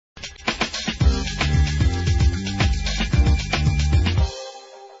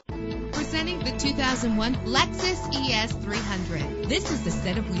2001 Lexus ES 300. This is the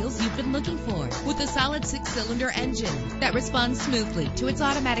set of wheels you've been looking for, with a solid 6-cylinder engine that responds smoothly to its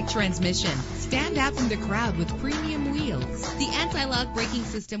automatic transmission. Stand out from the crowd with premium wheels. The anti-lock braking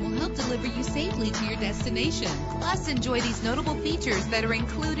system will help deliver you safely to your destination. Plus, enjoy these notable features that are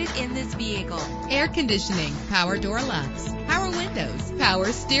included in this vehicle: air conditioning, power door locks, power windows, power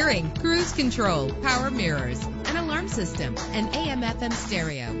steering, cruise control, power mirrors, an alarm system, an AM/FM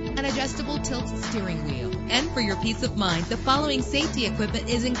stereo, an adjustable tilt steering wheel. And for your peace of mind, the following safety equipment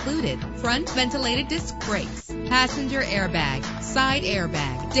is included: front ventilated disc brakes, passenger airbag, side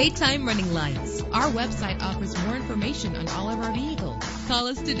airbag, daytime running lights. Our website offers more information on all of our vehicles. Call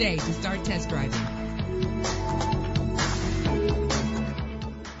us today to start test driving.